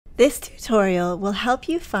This tutorial will help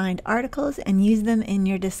you find articles and use them in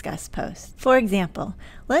your Discuss post. For example,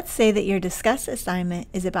 let's say that your Discuss assignment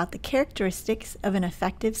is about the characteristics of an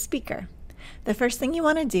effective speaker. The first thing you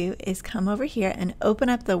want to do is come over here and open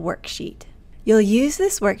up the worksheet. You'll use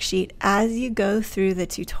this worksheet as you go through the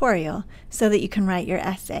tutorial so that you can write your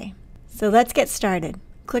essay. So let's get started.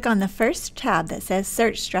 Click on the first tab that says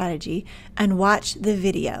Search Strategy and watch the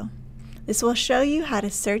video. This will show you how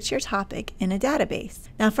to search your topic in a database.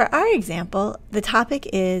 Now for our example, the topic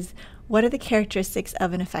is, what are the characteristics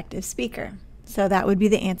of an effective speaker? So that would be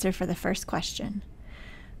the answer for the first question.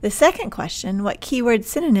 The second question, what keyword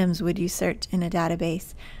synonyms would you search in a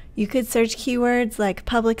database? You could search keywords like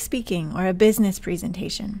public speaking or a business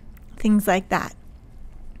presentation, things like that.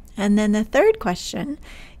 And then the third question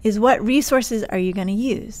is, what resources are you going to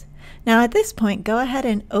use? Now at this point, go ahead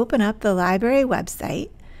and open up the library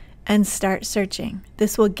website and start searching.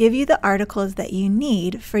 This will give you the articles that you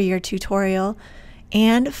need for your tutorial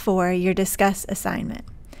and for your Discuss assignment.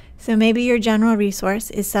 So maybe your general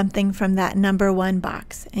resource is something from that number 1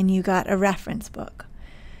 box and you got a reference book.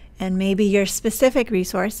 And maybe your specific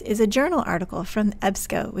resource is a journal article from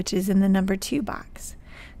EBSCO, which is in the number 2 box.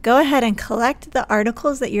 Go ahead and collect the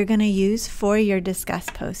articles that you're going to use for your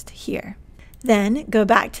Discuss post here. Then go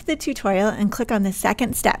back to the tutorial and click on the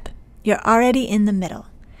second step. You're already in the middle.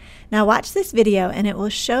 Now watch this video and it will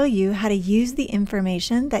show you how to use the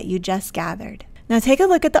information that you just gathered. Now take a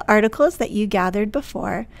look at the articles that you gathered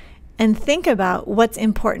before and think about what's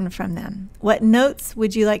important from them. What notes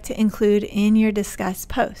would you like to include in your Discuss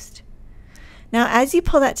post? Now as you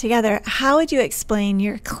pull that together, how would you explain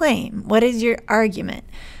your claim? What is your argument?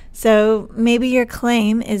 So maybe your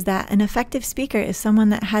claim is that an effective speaker is someone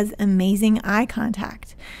that has amazing eye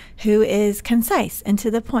contact, who is concise and to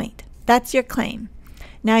the point. That's your claim.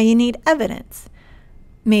 Now you need evidence.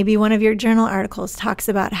 Maybe one of your journal articles talks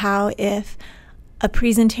about how if a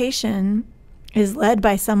presentation is led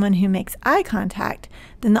by someone who makes eye contact,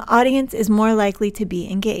 then the audience is more likely to be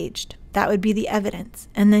engaged. That would be the evidence,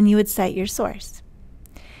 and then you would cite your source.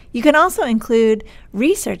 You can also include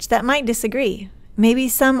research that might disagree. Maybe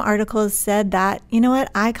some articles said that, you know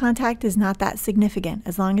what, eye contact is not that significant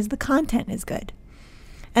as long as the content is good.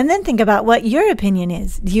 And then think about what your opinion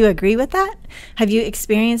is. Do you agree with that? Have you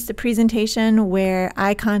experienced a presentation where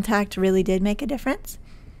eye contact really did make a difference?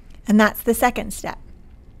 And that's the second step.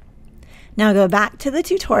 Now go back to the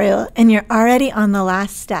tutorial and you're already on the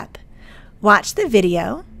last step. Watch the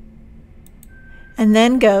video and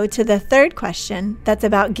then go to the third question that's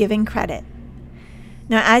about giving credit.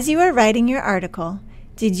 Now as you were writing your article,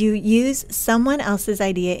 did you use someone else's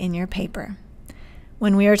idea in your paper?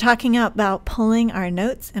 When we were talking about pulling our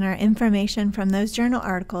notes and our information from those journal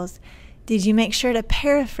articles, did you make sure to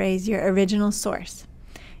paraphrase your original source?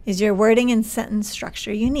 Is your wording and sentence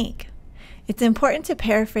structure unique? It's important to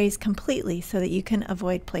paraphrase completely so that you can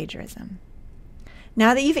avoid plagiarism.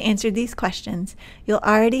 Now that you've answered these questions, you'll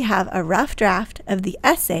already have a rough draft of the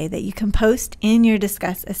essay that you can post in your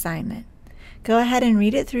Discuss assignment. Go ahead and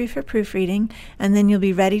read it through for proofreading, and then you'll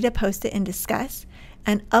be ready to post it in Discuss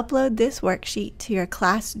and upload this worksheet to your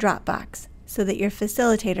class Dropbox so that your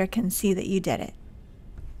facilitator can see that you did it.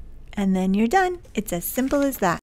 And then you're done. It's as simple as that.